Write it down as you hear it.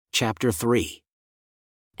chapter 3.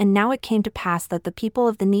 And now it came to pass that the people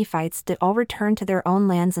of the Nephites did all return to their own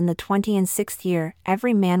lands in the 26th year,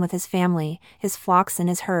 every man with his family, his flocks and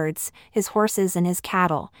his herds, his horses and his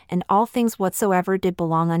cattle, and all things whatsoever did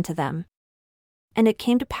belong unto them. And it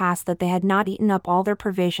came to pass that they had not eaten up all their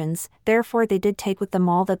provisions, therefore they did take with them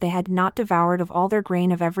all that they had not devoured of all their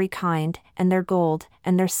grain of every kind, and their gold,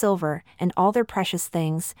 and their silver, and all their precious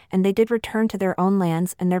things, and they did return to their own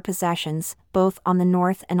lands and their possessions, both on the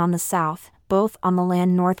north and on the south, both on the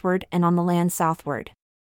land northward and on the land southward.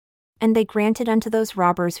 And they granted unto those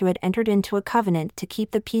robbers who had entered into a covenant to keep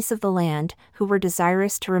the peace of the land, who were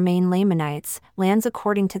desirous to remain Lamanites, lands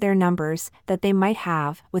according to their numbers, that they might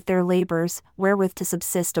have, with their labors, wherewith to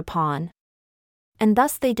subsist upon. And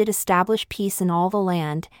thus they did establish peace in all the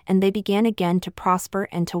land, and they began again to prosper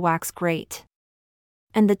and to wax great.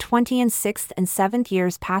 And the 26th and 7th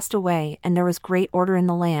years passed away, and there was great order in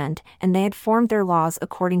the land, and they had formed their laws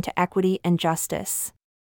according to equity and justice.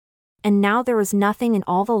 And now there was nothing in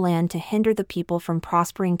all the land to hinder the people from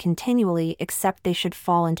prospering continually except they should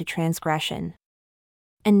fall into transgression.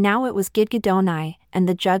 And now it was Gidgiddoni, and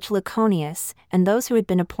the judge Lyconius, and those who had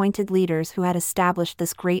been appointed leaders who had established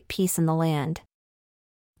this great peace in the land.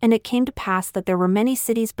 And it came to pass that there were many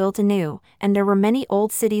cities built anew, and there were many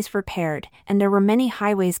old cities repaired, and there were many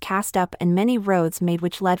highways cast up and many roads made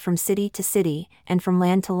which led from city to city, and from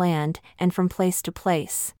land to land, and from place to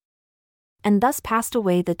place. And thus passed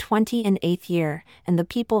away the 28th year, and the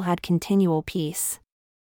people had continual peace.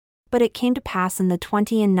 But it came to pass in the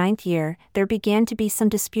 29th year, there began to be some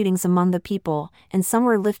disputings among the people, and some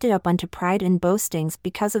were lifted up unto pride and boastings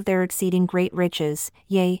because of their exceeding great riches,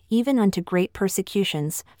 yea, even unto great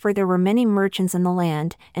persecutions, for there were many merchants in the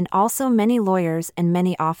land, and also many lawyers and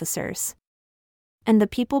many officers. And the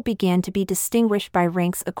people began to be distinguished by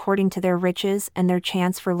ranks according to their riches and their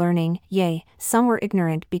chance for learning, yea, some were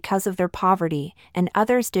ignorant because of their poverty, and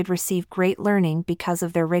others did receive great learning because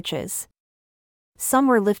of their riches. Some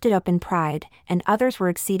were lifted up in pride, and others were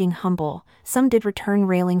exceeding humble, some did return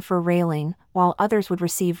railing for railing, while others would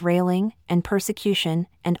receive railing, and persecution,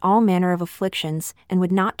 and all manner of afflictions, and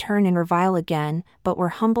would not turn and revile again, but were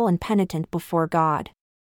humble and penitent before God.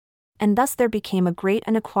 And thus there became a great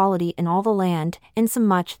inequality in all the land,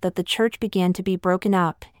 insomuch that the church began to be broken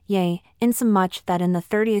up, yea, insomuch that in the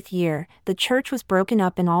 30th year, the church was broken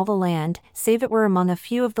up in all the land, save it were among a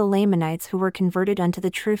few of the Lamanites who were converted unto the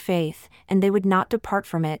true faith, and they would not depart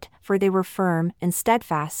from it, for they were firm, and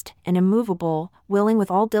steadfast, and immovable, willing with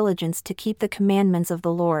all diligence to keep the commandments of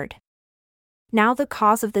the Lord. Now the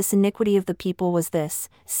cause of this iniquity of the people was this: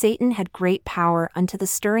 Satan had great power unto the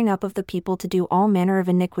stirring up of the people to do all manner of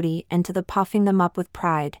iniquity and to the puffing them up with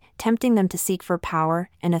pride, tempting them to seek for power,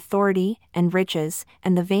 and authority, and riches,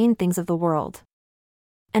 and the vain things of the world.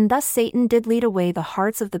 And thus Satan did lead away the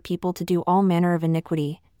hearts of the people to do all manner of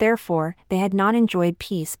iniquity, therefore they had not enjoyed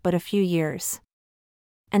peace but a few years.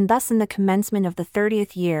 And thus in the commencement of the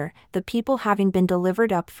 30th year, the people having been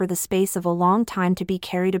delivered up for the space of a long time to be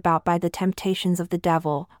carried about by the temptations of the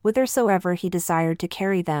devil, whithersoever he desired to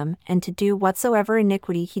carry them, and to do whatsoever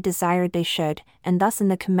iniquity he desired they should, and thus in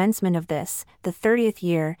the commencement of this, the 30th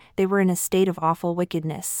year, they were in a state of awful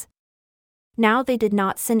wickedness. Now they did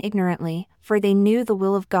not sin ignorantly, for they knew the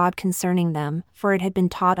will of God concerning them, for it had been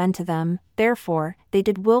taught unto them, therefore they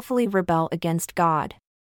did wilfully rebel against God.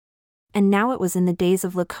 And now it was in the days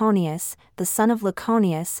of Lyconius, the son of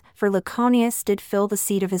Lyconius, for Lyconius did fill the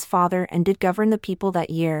seat of his father and did govern the people that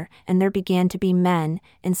year, and there began to be men,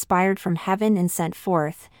 inspired from heaven and sent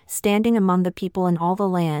forth, standing among the people in all the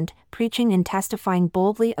land, preaching and testifying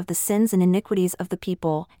boldly of the sins and iniquities of the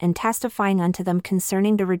people, and testifying unto them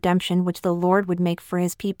concerning the redemption which the Lord would make for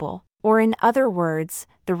his people, or in other words,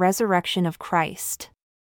 the resurrection of Christ.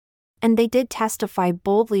 And they did testify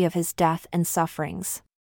boldly of his death and sufferings.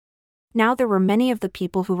 Now there were many of the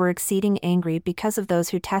people who were exceeding angry because of those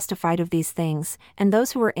who testified of these things, and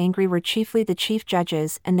those who were angry were chiefly the chief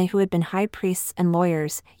judges and they who had been high priests and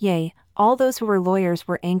lawyers, yea, all those who were lawyers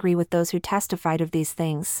were angry with those who testified of these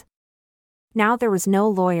things. Now there was no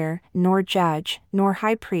lawyer, nor judge, nor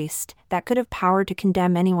high priest, that could have power to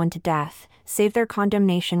condemn anyone to death, save their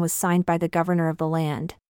condemnation was signed by the governor of the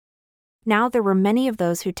land. Now there were many of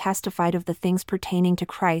those who testified of the things pertaining to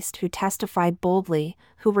Christ who testified boldly,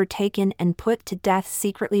 who were taken and put to death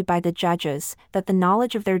secretly by the judges, that the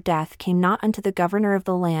knowledge of their death came not unto the governor of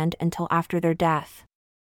the land until after their death.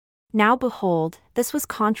 Now behold, this was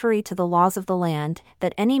contrary to the laws of the land,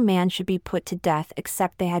 that any man should be put to death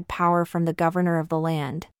except they had power from the governor of the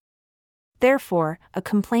land. Therefore, a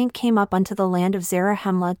complaint came up unto the land of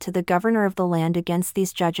Zarahemla to the governor of the land against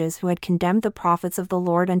these judges who had condemned the prophets of the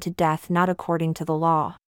Lord unto death not according to the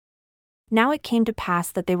law. Now it came to pass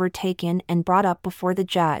that they were taken and brought up before the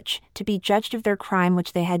judge, to be judged of their crime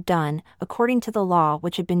which they had done, according to the law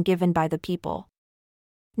which had been given by the people.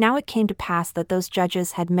 Now it came to pass that those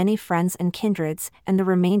judges had many friends and kindreds, and the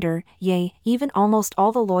remainder, yea, even almost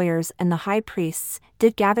all the lawyers and the high priests,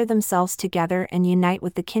 did gather themselves together and unite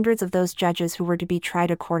with the kindreds of those judges who were to be tried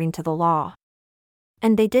according to the law.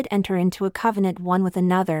 And they did enter into a covenant one with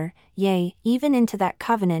another, yea, even into that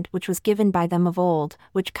covenant which was given by them of old,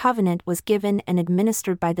 which covenant was given and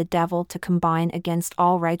administered by the devil to combine against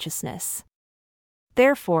all righteousness.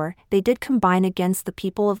 Therefore, they did combine against the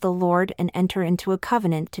people of the Lord and enter into a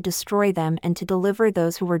covenant to destroy them and to deliver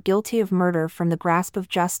those who were guilty of murder from the grasp of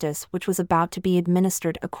justice which was about to be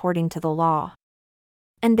administered according to the law.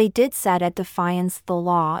 And they did set at defiance the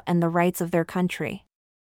law and the rights of their country.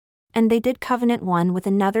 And they did covenant one with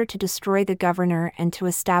another to destroy the governor and to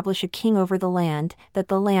establish a king over the land, that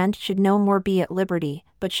the land should no more be at liberty,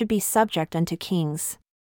 but should be subject unto kings.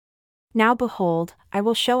 Now behold, I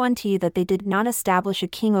will show unto you that they did not establish a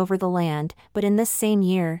king over the land, but in this same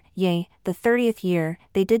year, yea, the 30th year,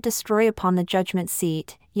 they did destroy upon the judgment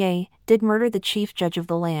seat, yea, did murder the chief judge of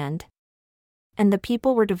the land. And the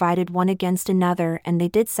people were divided one against another, and they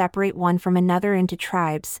did separate one from another into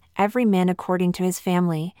tribes, every man according to his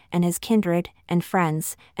family, and his kindred, and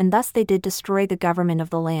friends, and thus they did destroy the government of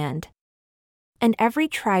the land. And every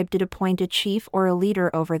tribe did appoint a chief or a leader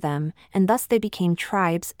over them, and thus they became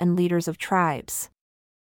tribes and leaders of tribes.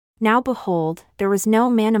 Now behold, there was no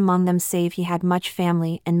man among them save he had much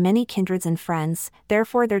family and many kindreds and friends,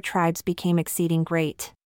 therefore their tribes became exceeding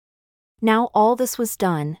great. Now all this was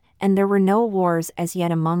done, and there were no wars as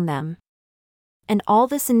yet among them. And all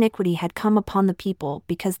this iniquity had come upon the people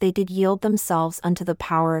because they did yield themselves unto the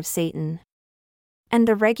power of Satan. And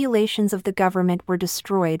the regulations of the government were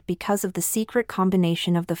destroyed because of the secret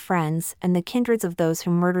combination of the friends and the kindreds of those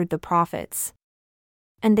who murdered the prophets.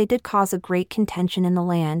 And they did cause a great contention in the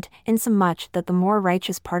land, insomuch that the more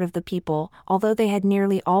righteous part of the people, although they had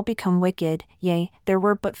nearly all become wicked, yea, there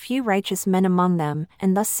were but few righteous men among them,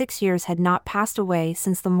 and thus 6 years had not passed away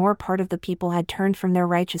since the more part of the people had turned from their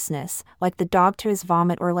righteousness, like the dog to his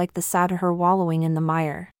vomit or like the sow to her wallowing in the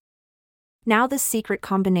mire. Now this secret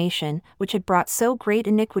combination, which had brought so great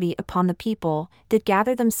iniquity upon the people, did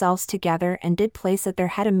gather themselves together and did place at their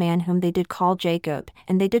head a man whom they did call Jacob,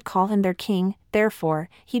 and they did call him their king, therefore,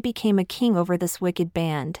 he became a king over this wicked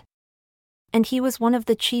band. And he was one of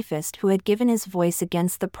the chiefest who had given his voice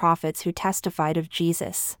against the prophets who testified of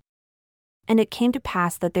Jesus. And it came to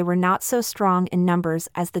pass that they were not so strong in numbers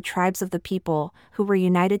as the tribes of the people, who were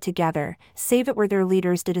united together, save it were their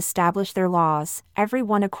leaders did establish their laws, every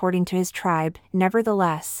one according to his tribe.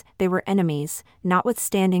 Nevertheless, they were enemies,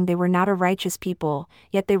 notwithstanding they were not a righteous people,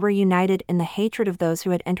 yet they were united in the hatred of those who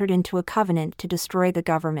had entered into a covenant to destroy the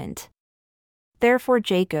government. Therefore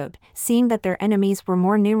Jacob, seeing that their enemies were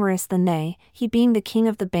more numerous than they, he being the king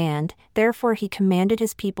of the band, therefore he commanded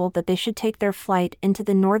his people that they should take their flight into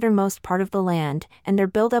the northernmost part of the land, and there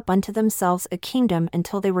build up unto themselves a kingdom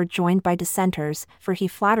until they were joined by dissenters, for he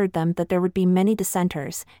flattered them that there would be many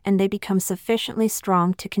dissenters, and they become sufficiently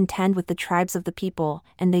strong to contend with the tribes of the people,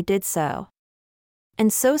 and they did so.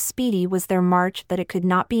 And so speedy was their march that it could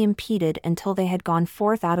not be impeded until they had gone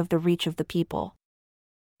forth out of the reach of the people.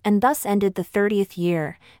 And thus ended the 30th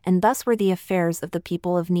year, and thus were the affairs of the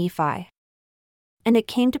people of Nephi. And it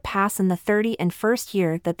came to pass in the 31st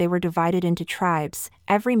year that they were divided into tribes,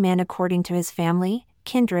 every man according to his family,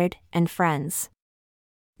 kindred, and friends.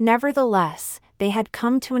 Nevertheless, they had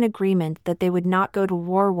come to an agreement that they would not go to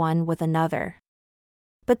war one with another.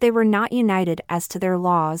 But they were not united as to their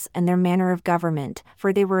laws and their manner of government,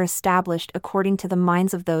 for they were established according to the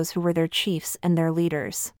minds of those who were their chiefs and their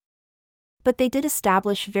leaders. But they did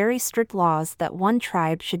establish very strict laws that one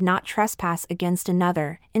tribe should not trespass against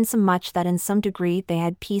another, insomuch that in some degree they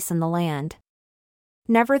had peace in the land.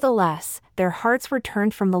 Nevertheless, their hearts were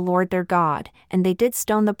turned from the Lord their God, and they did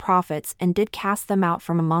stone the prophets and did cast them out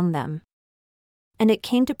from among them. And it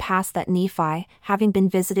came to pass that Nephi, having been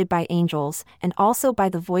visited by angels, and also by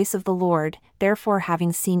the voice of the Lord, therefore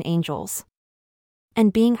having seen angels,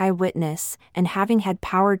 and being eyewitness, and having had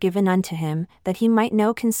power given unto him, that he might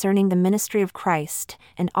know concerning the ministry of Christ,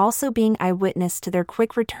 and also being eyewitness to their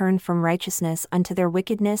quick return from righteousness unto their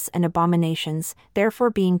wickedness and abominations, therefore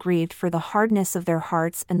being grieved for the hardness of their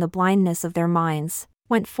hearts and the blindness of their minds,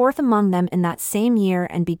 went forth among them in that same year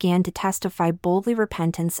and began to testify boldly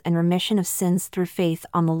repentance and remission of sins through faith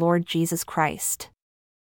on the Lord Jesus Christ.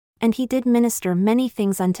 And he did minister many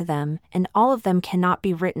things unto them, and all of them cannot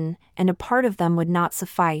be written, and a part of them would not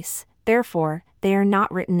suffice, therefore, they are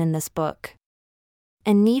not written in this book.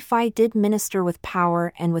 And Nephi did minister with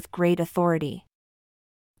power and with great authority.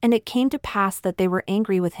 And it came to pass that they were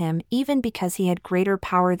angry with him even because he had greater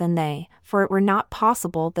power than they, for it were not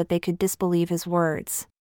possible that they could disbelieve his words.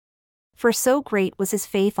 For so great was his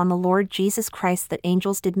faith on the Lord Jesus Christ that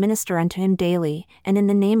angels did minister unto him daily, and in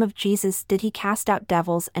the name of Jesus did he cast out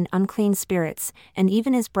devils and unclean spirits, and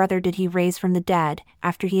even his brother did he raise from the dead,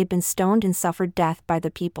 after he had been stoned and suffered death by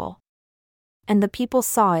the people. And the people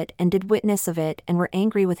saw it and did witness of it and were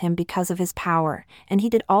angry with him because of his power, and he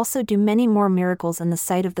did also do many more miracles in the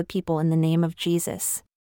sight of the people in the name of Jesus.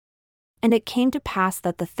 And it came to pass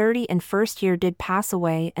that the 31st year did pass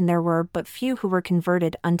away, and there were but few who were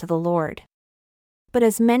converted unto the Lord. But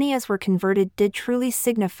as many as were converted did truly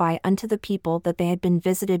signify unto the people that they had been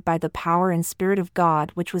visited by the power and Spirit of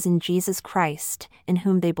God which was in Jesus Christ, in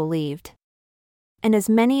whom they believed. And as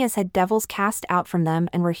many as had devils cast out from them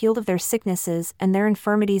and were healed of their sicknesses and their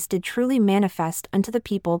infirmities did truly manifest unto the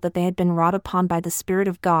people that they had been wrought upon by the Spirit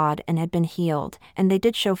of God and had been healed, and they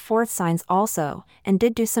did show forth signs also, and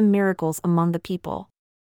did do some miracles among the people.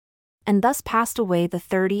 And thus passed away the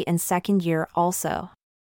 32nd year also.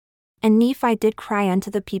 And Nephi did cry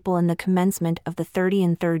unto the people in the commencement of the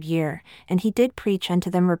 33rd year, and he did preach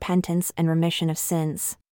unto them repentance and remission of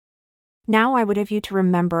sins. Now I would have you to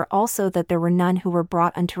remember also that there were none who were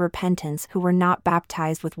brought unto repentance who were not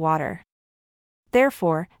baptized with water.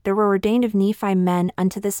 Therefore, there were ordained of Nephi men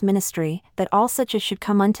unto this ministry, that all such as should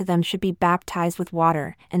come unto them should be baptized with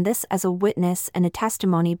water, and this as a witness and a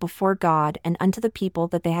testimony before God and unto the people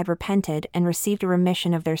that they had repented and received a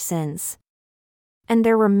remission of their sins. And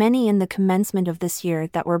there were many in the commencement of this year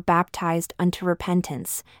that were baptized unto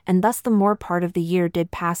repentance, and thus the more part of the year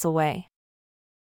did pass away.